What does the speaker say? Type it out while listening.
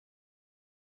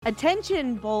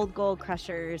Attention, bold goal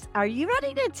crushers. Are you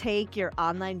ready to take your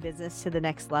online business to the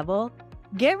next level?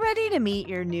 Get ready to meet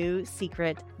your new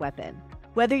secret weapon.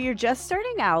 Whether you're just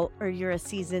starting out or you're a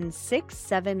seasoned 6,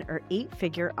 7, or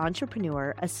 8-figure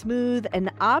entrepreneur, a smooth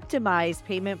and optimized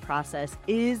payment process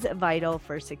is vital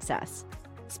for success.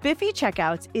 Spiffy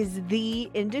Checkouts is the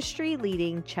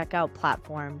industry-leading checkout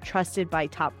platform trusted by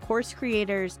top course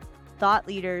creators, thought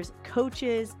leaders,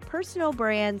 coaches, personal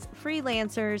brands,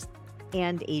 freelancers,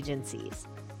 and agencies.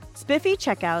 Spiffy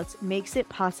Checkouts makes it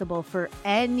possible for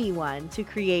anyone to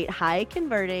create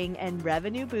high-converting and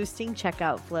revenue-boosting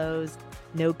checkout flows,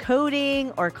 no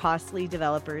coding or costly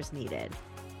developers needed.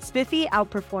 Spiffy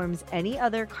outperforms any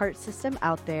other cart system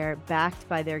out there, backed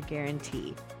by their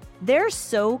guarantee. They're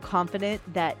so confident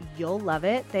that you'll love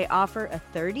it, they offer a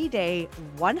 30-day,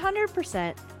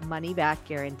 100% money-back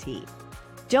guarantee.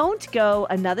 Don't go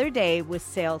another day with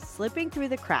sales slipping through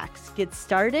the cracks. Get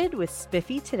started with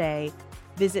Spiffy today.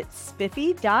 Visit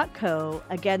spiffy.co.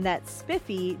 Again, that's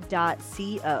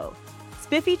spiffy.co.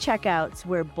 Spiffy Checkouts,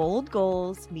 where bold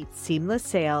goals meet seamless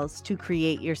sales to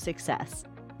create your success.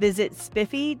 Visit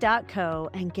spiffy.co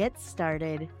and get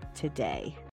started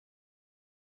today.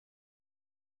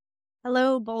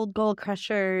 Hello, bold goal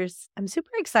crushers. I'm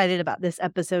super excited about this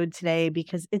episode today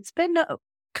because it's been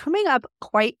coming up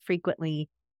quite frequently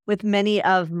with many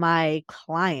of my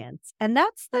clients, and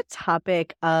that's the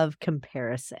topic of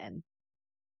comparison.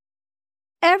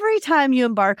 Every time you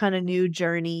embark on a new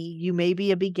journey, you may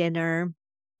be a beginner,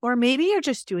 or maybe you're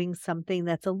just doing something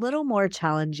that's a little more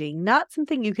challenging, not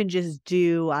something you can just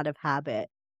do out of habit.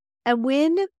 And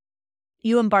when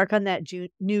you embark on that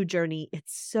new journey,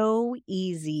 it's so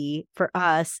easy for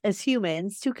us as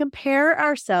humans to compare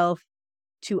ourselves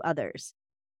to others.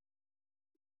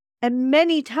 And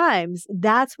many times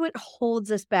that's what holds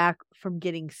us back from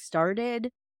getting started,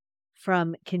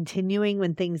 from continuing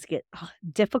when things get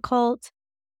difficult,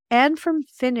 and from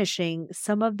finishing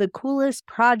some of the coolest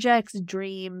projects,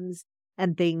 dreams,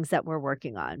 and things that we're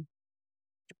working on.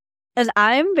 And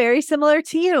I'm very similar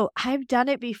to you. I've done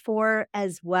it before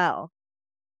as well.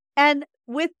 And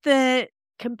with the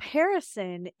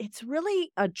comparison, it's really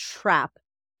a trap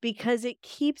because it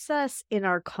keeps us in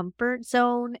our comfort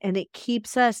zone and it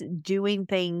keeps us doing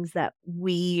things that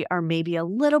we are maybe a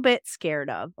little bit scared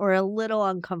of or a little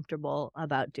uncomfortable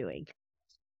about doing.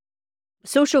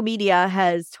 Social media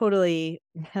has totally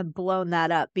blown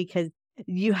that up because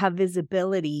you have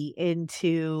visibility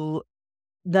into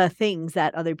the things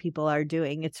that other people are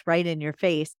doing. It's right in your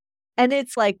face. And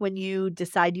it's like when you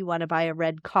decide you want to buy a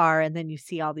red car and then you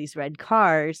see all these red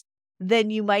cars,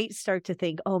 then you might start to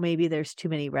think, oh, maybe there's too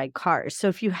many red cars. So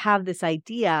if you have this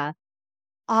idea,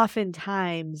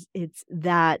 oftentimes it's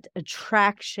that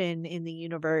attraction in the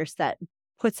universe that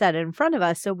puts that in front of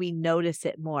us so we notice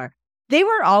it more. They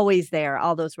were always there.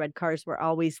 All those red cars were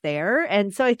always there.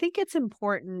 And so I think it's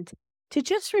important to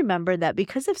just remember that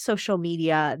because of social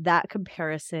media, that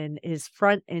comparison is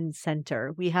front and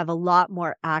center. We have a lot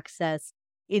more access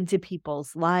into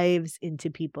people's lives, into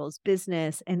people's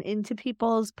business, and into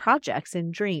people's projects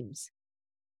and dreams.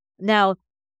 Now,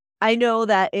 I know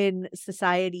that in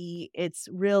society, it's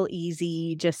real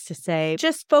easy just to say,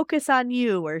 just focus on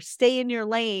you or stay in your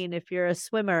lane if you're a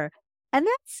swimmer. And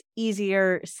that's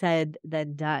easier said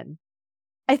than done.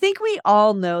 I think we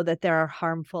all know that there are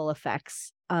harmful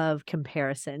effects of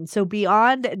comparison. So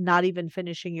beyond not even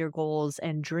finishing your goals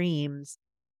and dreams,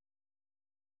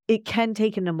 it can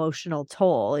take an emotional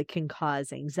toll. It can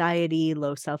cause anxiety,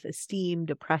 low self-esteem,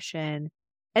 depression,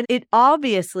 and it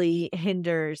obviously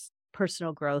hinders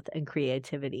personal growth and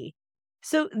creativity.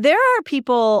 So there are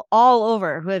people all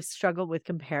over who have struggled with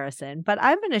comparison, but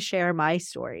I'm going to share my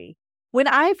story. When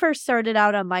I first started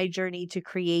out on my journey to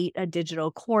create a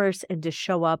digital course and to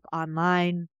show up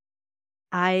online,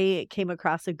 I came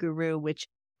across a guru, which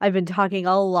I've been talking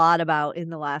a lot about in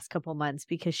the last couple months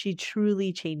because she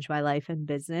truly changed my life and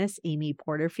business, Amy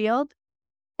Porterfield.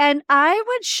 And I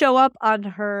would show up on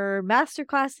her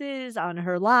masterclasses, on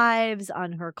her lives,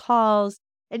 on her calls,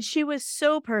 and she was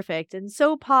so perfect and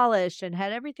so polished and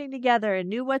had everything together and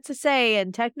knew what to say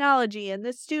and technology and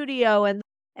the studio and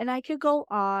I could go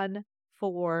on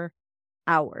for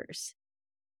hours.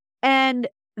 And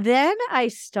then I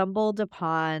stumbled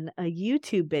upon a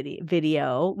YouTube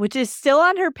video, which is still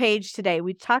on her page today.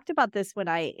 We talked about this when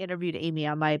I interviewed Amy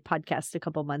on my podcast a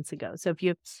couple months ago. So if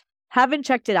you haven't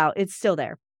checked it out, it's still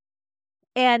there.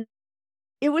 And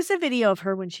it was a video of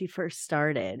her when she first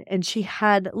started, and she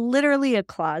had literally a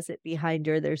closet behind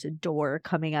her. There's a door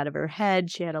coming out of her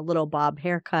head. She had a little bob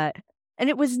haircut, and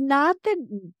it was not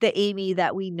the Amy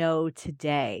that we know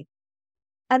today.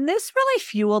 And this really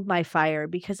fueled my fire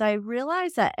because I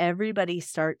realized that everybody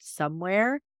starts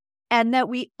somewhere and that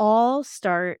we all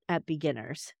start at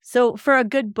beginners. So, for a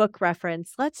good book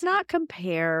reference, let's not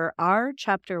compare our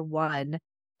chapter 1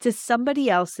 to somebody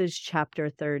else's chapter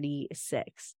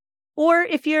 36. Or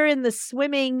if you're in the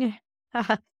swimming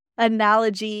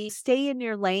analogy, stay in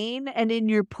your lane and in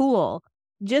your pool.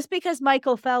 Just because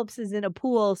Michael Phelps is in a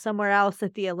pool somewhere else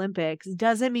at the Olympics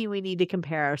doesn't mean we need to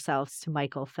compare ourselves to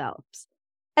Michael Phelps.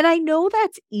 And I know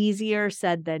that's easier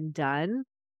said than done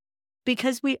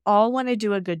because we all want to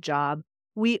do a good job.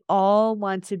 We all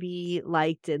want to be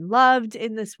liked and loved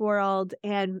in this world.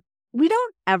 And we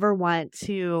don't ever want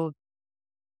to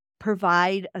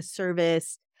provide a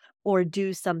service or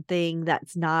do something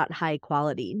that's not high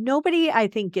quality. Nobody, I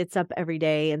think, gets up every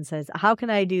day and says, how can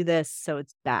I do this so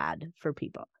it's bad for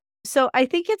people? So I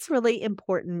think it's really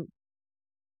important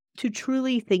to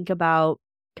truly think about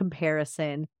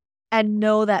comparison and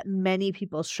know that many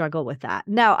people struggle with that.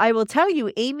 Now, I will tell you,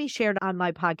 Amy shared on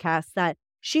my podcast that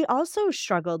she also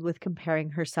struggled with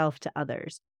comparing herself to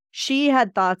others. She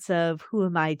had thoughts of, who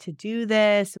am I to do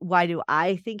this? Why do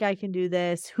I think I can do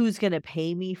this? Who's going to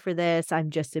pay me for this? I'm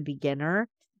just a beginner.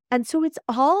 And so it's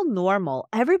all normal.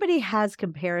 Everybody has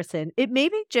comparison. It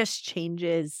maybe just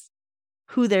changes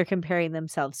who they're comparing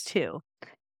themselves to.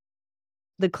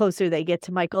 The closer they get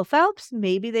to Michael Phelps,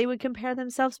 maybe they would compare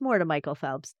themselves more to Michael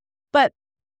Phelps. But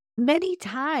many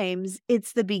times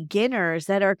it's the beginners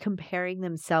that are comparing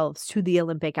themselves to the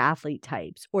Olympic athlete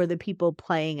types or the people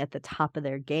playing at the top of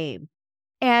their game.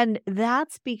 And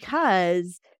that's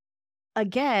because,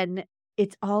 again,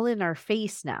 it's all in our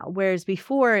face now, whereas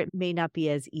before it may not be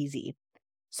as easy.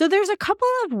 So there's a couple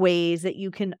of ways that you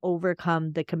can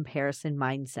overcome the comparison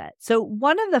mindset. So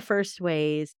one of the first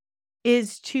ways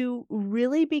is to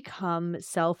really become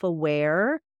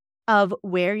self-aware of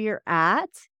where you're at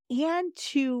and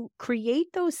to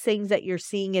create those things that you're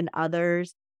seeing in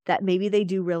others that maybe they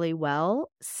do really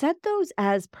well. Set those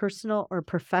as personal or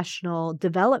professional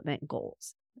development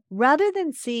goals rather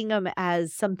than seeing them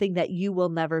as something that you will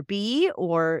never be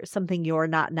or something you're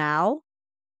not now.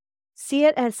 See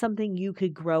it as something you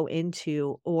could grow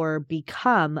into or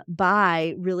become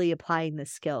by really applying the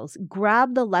skills.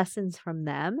 Grab the lessons from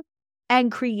them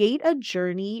and create a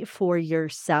journey for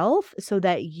yourself so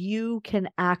that you can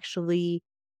actually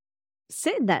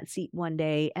sit in that seat one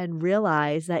day and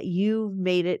realize that you've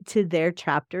made it to their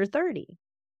chapter 30.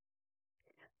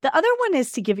 The other one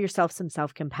is to give yourself some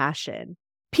self-compassion.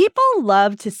 People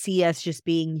love to see us just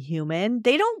being human.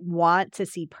 They don't want to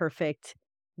see perfect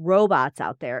robots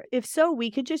out there. If so, we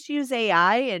could just use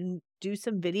AI and do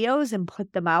some videos and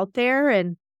put them out there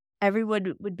and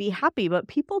everyone would be happy. But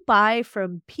people buy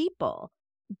from people.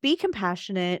 Be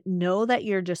compassionate. Know that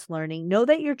you're just learning. Know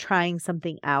that you're trying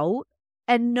something out.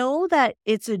 And know that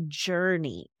it's a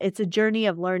journey. It's a journey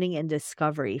of learning and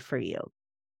discovery for you.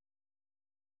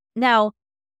 Now,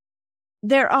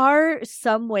 there are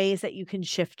some ways that you can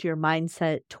shift your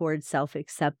mindset towards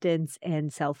self-acceptance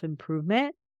and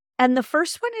self-improvement. And the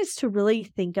first one is to really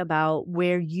think about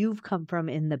where you've come from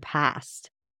in the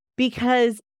past.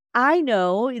 Because I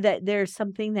know that there's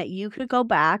something that you could go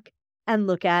back and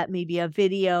look at, maybe a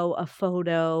video, a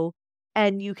photo,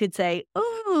 and you could say,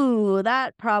 ooh,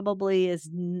 that probably is,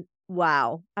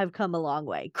 wow, I've come a long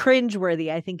way. Cringeworthy,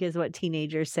 I think is what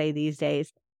teenagers say these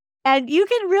days. And you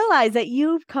can realize that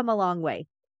you've come a long way.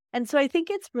 And so I think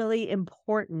it's really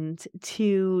important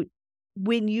to,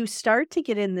 when you start to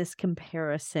get in this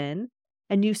comparison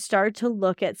and you start to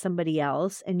look at somebody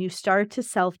else and you start to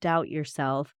self-doubt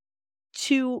yourself,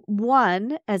 to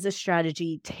one, as a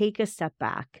strategy, take a step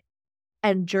back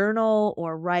and journal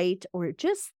or write or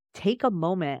just take a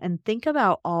moment and think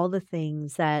about all the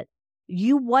things that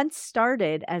you once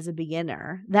started as a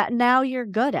beginner that now you're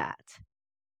good at.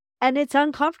 And it's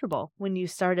uncomfortable when you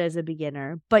start as a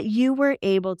beginner, but you were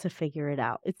able to figure it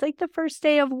out. It's like the first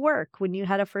day of work when you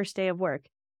had a first day of work.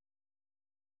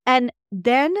 And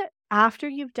then after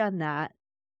you've done that,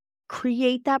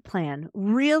 create that plan.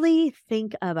 Really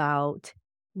think about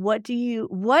what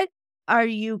are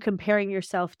you comparing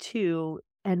yourself to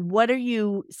and what are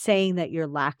you saying that you're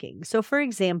lacking? So for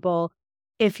example,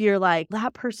 if you're like,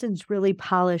 that person's really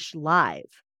polished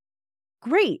live,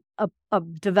 great. A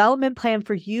development plan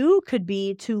for you could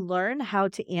be to learn how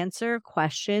to answer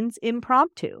questions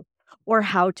impromptu or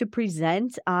how to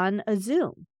present on a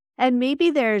Zoom. And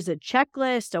maybe there's a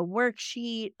checklist, a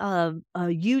worksheet, a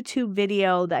YouTube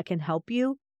video that can help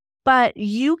you. But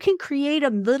you can create a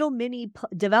little mini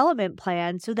development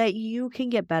plan so that you can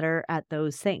get better at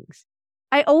those things.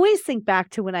 I always think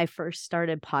back to when I first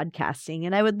started podcasting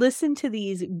and I would listen to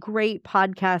these great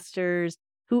podcasters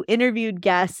who interviewed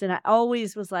guests, and I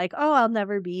always was like, oh, I'll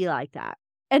never be like that.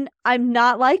 And I'm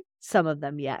not like some of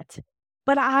them yet.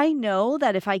 But I know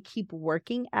that if I keep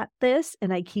working at this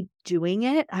and I keep doing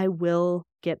it, I will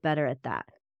get better at that.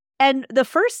 And the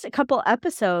first couple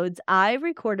episodes I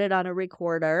recorded on a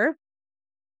recorder,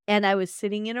 and I was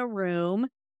sitting in a room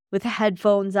with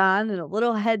headphones on and a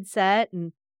little headset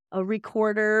and a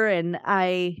recorder, and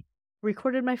I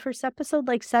recorded my first episode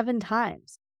like 7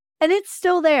 times. And it's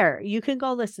still there. You can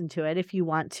go listen to it if you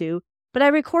want to. But I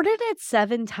recorded it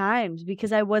 7 times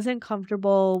because I wasn't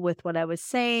comfortable with what I was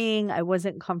saying. I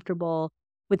wasn't comfortable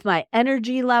with my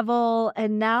energy level.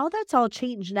 And now that's all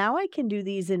changed. Now I can do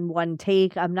these in one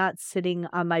take. I'm not sitting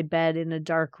on my bed in a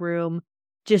dark room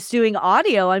just doing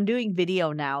audio. I'm doing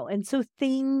video now. And so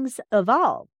things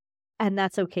evolve. And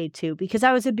that's okay too, because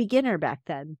I was a beginner back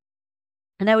then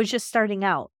and I was just starting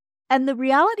out. And the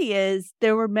reality is,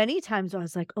 there were many times where I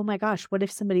was like, oh my gosh, what if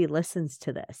somebody listens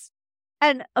to this?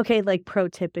 And okay, like pro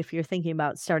tip, if you're thinking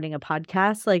about starting a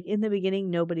podcast, like in the beginning,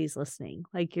 nobody's listening.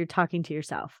 Like you're talking to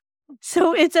yourself.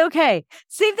 So it's okay.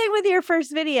 Same thing with your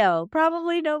first video.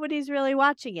 Probably nobody's really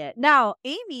watching it. Now,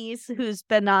 Amy's, who's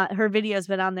been on, her video's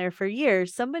been on there for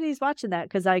years, somebody's watching that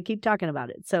because I keep talking about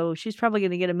it. So she's probably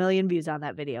going to get 1 million views on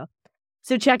that video.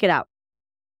 So check it out.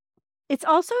 It's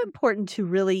also important to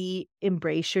really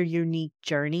embrace your unique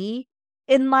journey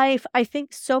in life. I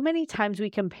think so many times we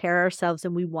compare ourselves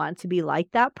and we want to be like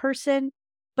that person,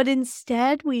 but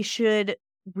instead we should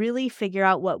really figure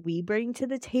out what we bring to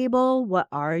the table, what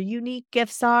our unique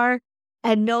gifts are,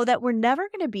 and know that we're never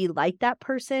going to be like that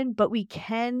person, but we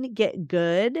can get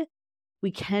good.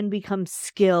 We can become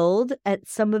skilled at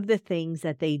some of the things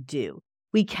that they do.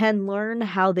 We can learn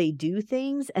how they do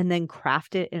things and then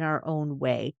craft it in our own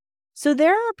way. So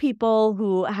there are people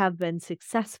who have been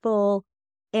successful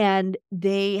and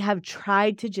they have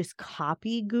tried to just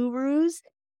copy gurus.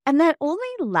 And that only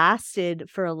lasted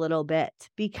for a little bit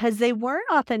because they weren't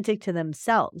authentic to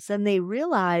themselves. And they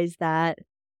realized that,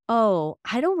 oh,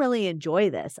 I don't really enjoy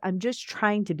this. I'm just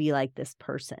trying to be like this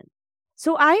person.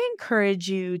 So I encourage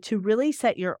you to really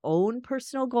set your own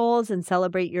personal goals and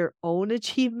celebrate your own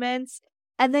achievements.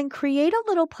 And then create a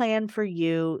little plan for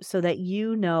you so that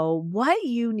you know what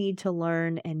you need to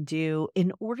learn and do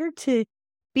in order to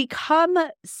become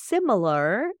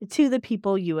similar to the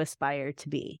people you aspire to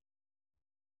be.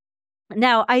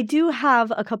 Now, I do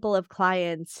have a couple of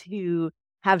clients who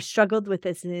have struggled with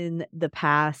this in the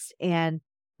past. And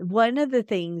one of the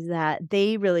things that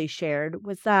they really shared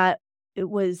was that it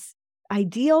was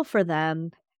ideal for them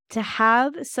to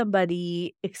have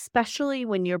somebody, especially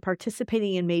when you're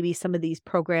participating in maybe some of these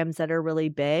programs that are really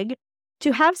big,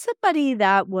 to have somebody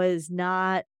that was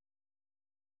not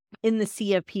in the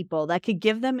sea of people that could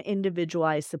give them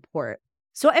individualized support.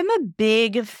 So I'm a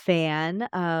big fan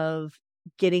of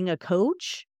getting a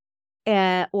coach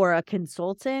or a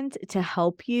consultant to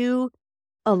help you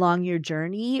along your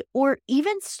journey, or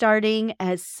even starting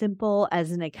as simple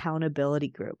as an accountability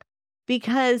group.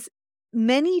 Because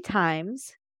many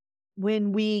times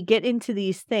when we get into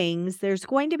these things, there's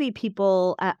going to be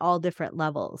people at all different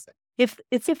levels. If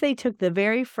they took the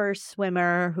very first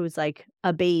swimmer who's like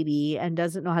a baby and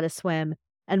doesn't know how to swim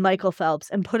and Michael Phelps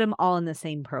and put them all in the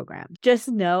same program. Just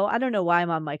know, I don't know why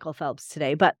I'm on Michael Phelps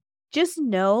today, but just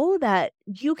know that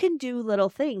you can do little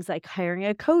things like hiring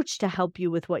a coach to help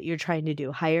you with what you're trying to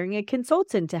do, hiring a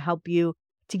consultant to help you,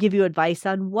 to give you advice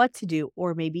on what to do,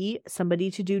 or maybe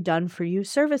somebody to do done for you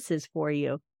services for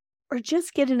you. Or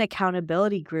just get an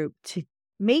accountability group to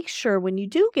make sure when you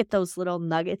do get those little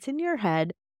nuggets in your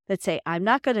head that say, I'm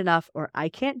not good enough, or I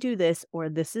can't do this, or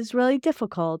this is really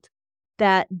difficult,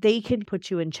 that they can put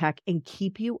you in check and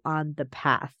keep you on the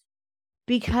path.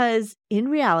 Because in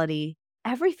reality,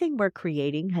 everything we're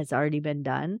creating has already been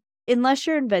done, unless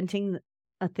you're inventing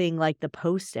a thing like the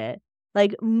Post-it.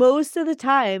 Like most of the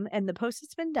time, and the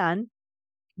Post-it's been done,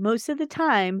 most of the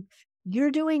time,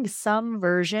 you're doing some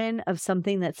version of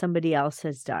something that somebody else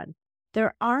has done.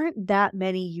 There aren't that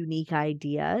many unique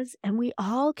ideas, and we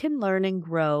all can learn and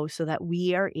grow so that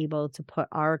we are able to put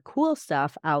our cool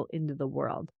stuff out into the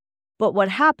world. But what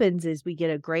happens is we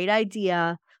get a great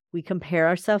idea, we compare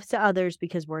ourselves to others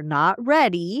because we're not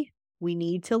ready. We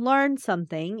need to learn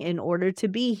something in order to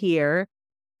be here,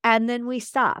 and then we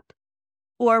stop.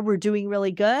 Or we're doing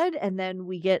really good, and then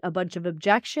we get a bunch of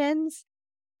objections,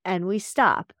 and we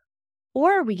stop.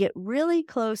 Or we get really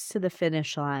close to the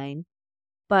finish line,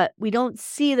 but we don't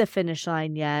see the finish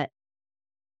line yet,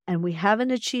 and we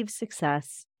haven't achieved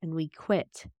success, and we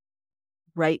quit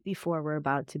right before we're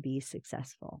about to be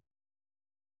successful.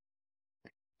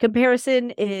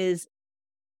 Comparison is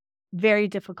very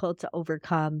difficult to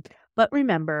overcome. But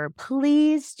remember,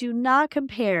 please do not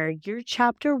compare your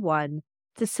chapter 1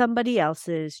 to somebody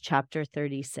else's chapter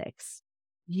 36.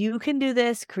 You can do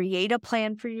this. Create a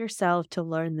plan for yourself to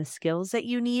learn the skills that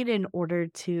you need in order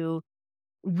to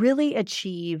really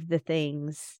achieve the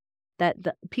things that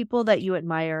the people that you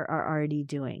admire are already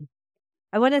doing.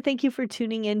 I want to thank you for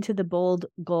tuning in to the Bold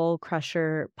Goal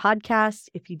Crusher podcast.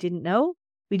 If you didn't know,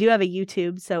 we do have a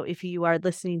YouTube. So if you are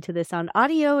listening to this on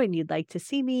audio and you'd like to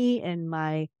see me in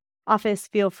my office,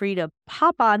 feel free to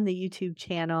pop on the YouTube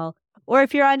channel. Or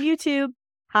if you're on YouTube,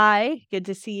 hi, good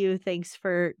to see you. Thanks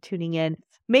for tuning in.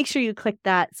 Make sure you click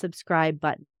that subscribe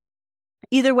button.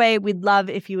 Either way, we'd love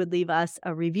if you would leave us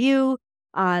a review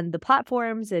on the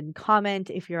platforms and comment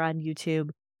if you're on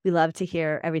YouTube. We love to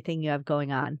hear everything you have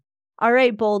going on. All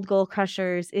right, Bold Goal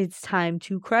Crushers, it's time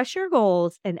to crush your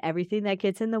goals and everything that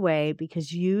gets in the way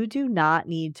because you do not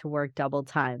need to work double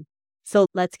time. So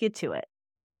let's get to it.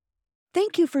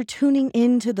 Thank you for tuning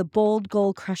in to the Bold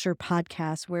Goal Crusher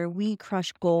podcast, where we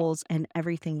crush goals and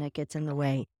everything that gets in the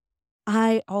way.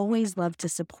 I always love to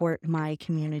support my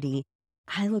community.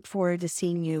 I look forward to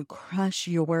seeing you crush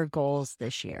your goals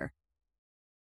this year.